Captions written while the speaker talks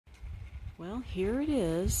Well, here it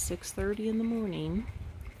is, 6:30 in the morning,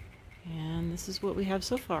 and this is what we have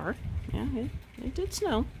so far. Yeah, it did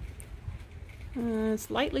snow. It's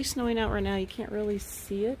lightly snowing out right now. You can't really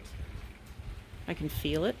see it. I can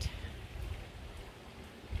feel it.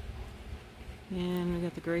 And we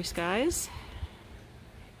got the gray skies.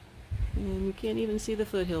 And you can't even see the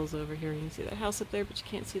foothills over here. You can see that house up there, but you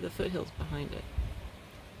can't see the foothills behind it.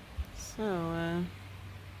 So,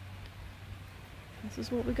 this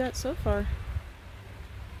is what we got so far.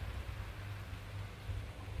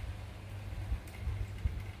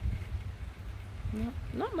 Well,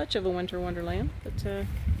 not much of a winter wonderland, but I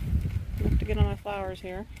have to get on my flowers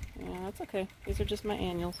here. Yeah, that's okay. These are just my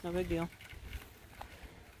annuals, no big deal.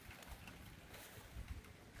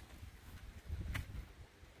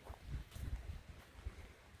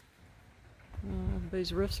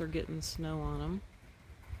 Everybody's roofs are getting snow on them.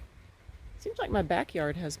 Seems like my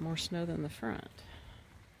backyard has more snow than the front.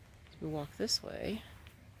 As we walk this way.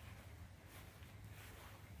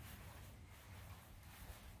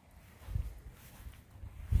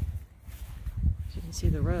 As you can see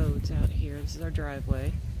the roads out here. This is our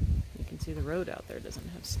driveway. You can see the road out there doesn't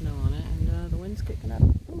have snow on it, and the wind's kicking up.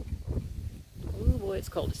 Ooh. Ooh boy, it's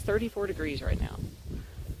cold. It's 34 degrees right now.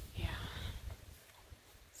 Yeah.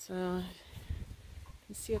 So you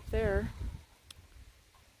can see up there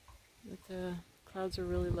that the clouds are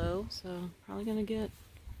really low, so probably going to get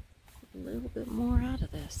a little bit more out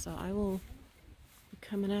of this. So I will be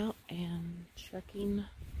coming out and checking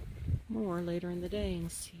more later in the day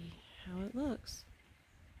and see how it looks.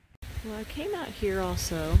 Well, I came out here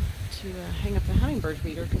also to hang up the hummingbird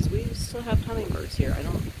feeder because we still have hummingbirds here. I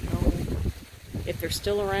don't know if they're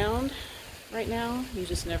still around right now. You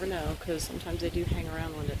just never know, because sometimes they do hang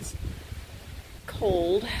around when it's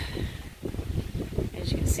cold.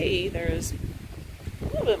 As you can see, there's a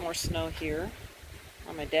little bit more snow here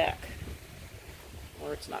on my deck,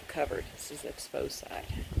 where it's not covered. This is the exposed side.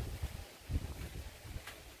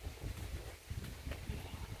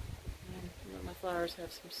 And my flowers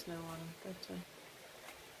have some snow on them, but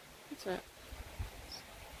that's right.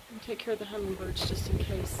 I'll take care of the hummingbirds just in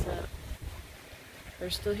case they're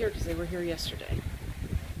still here, because they were here yesterday.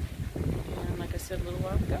 And like I said a little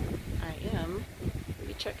while ago, I am going to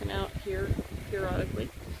be checking out here periodically.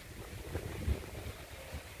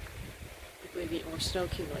 If we get more snow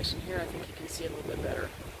accumulation here, I think you can see a little bit better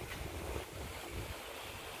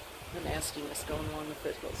the nastiness going along the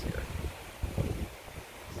foothills here.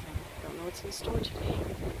 So, don't know what's in store today.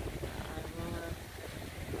 I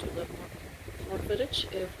will do a little more footage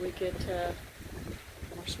if we get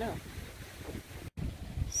more snow.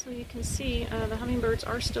 So you can see the hummingbirds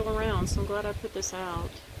are still around, so I'm glad I put this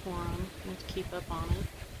out for them. I have to keep up on it.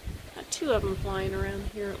 Got 2 of them flying around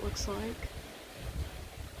here, it looks like.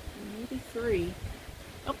 Maybe 3.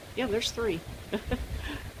 Oh, yeah, there's 3. It's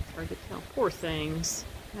hard to tell. Poor things.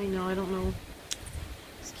 I know, I don't know.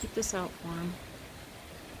 Let's keep this out for them.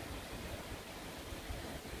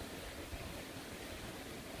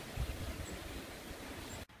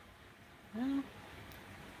 Well,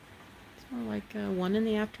 it's more like 1 in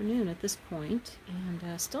the afternoon at this point, and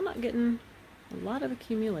still not getting a lot of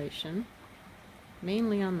accumulation.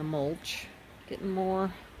 Mainly on the mulch, getting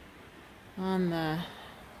more on the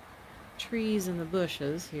trees and the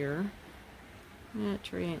bushes here. That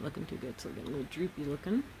tree ain't looking too good, so it's getting a little droopy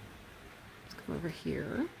looking. Let's come over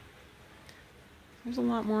here. There's a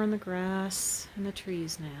lot more on the grass and the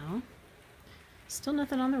trees now. Still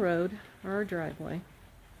nothing on the road or our driveway.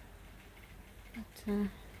 But,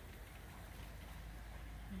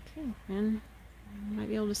 okay, and you might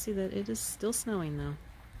be able to see that it is still snowing though.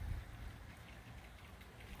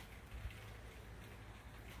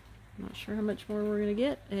 Not sure how much more we're going to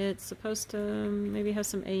get. It's supposed to maybe have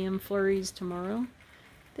some AM flurries tomorrow.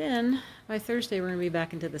 Then, by Thursday, we're going to be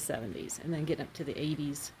back into the 70s, and then get up to the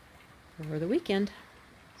 80s over the weekend.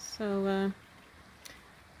 So,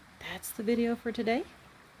 that's the video for today.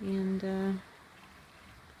 And,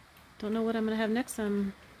 don't know what I'm going to have next.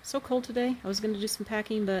 I'm so cold today. I was going to do some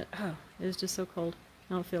packing, but, oh, it was just so cold.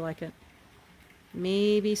 I don't feel like it.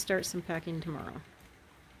 Maybe start some packing tomorrow.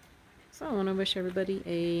 So I want to wish everybody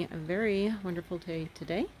a very wonderful day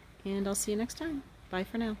today, and I'll see you next time. Bye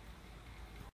for now.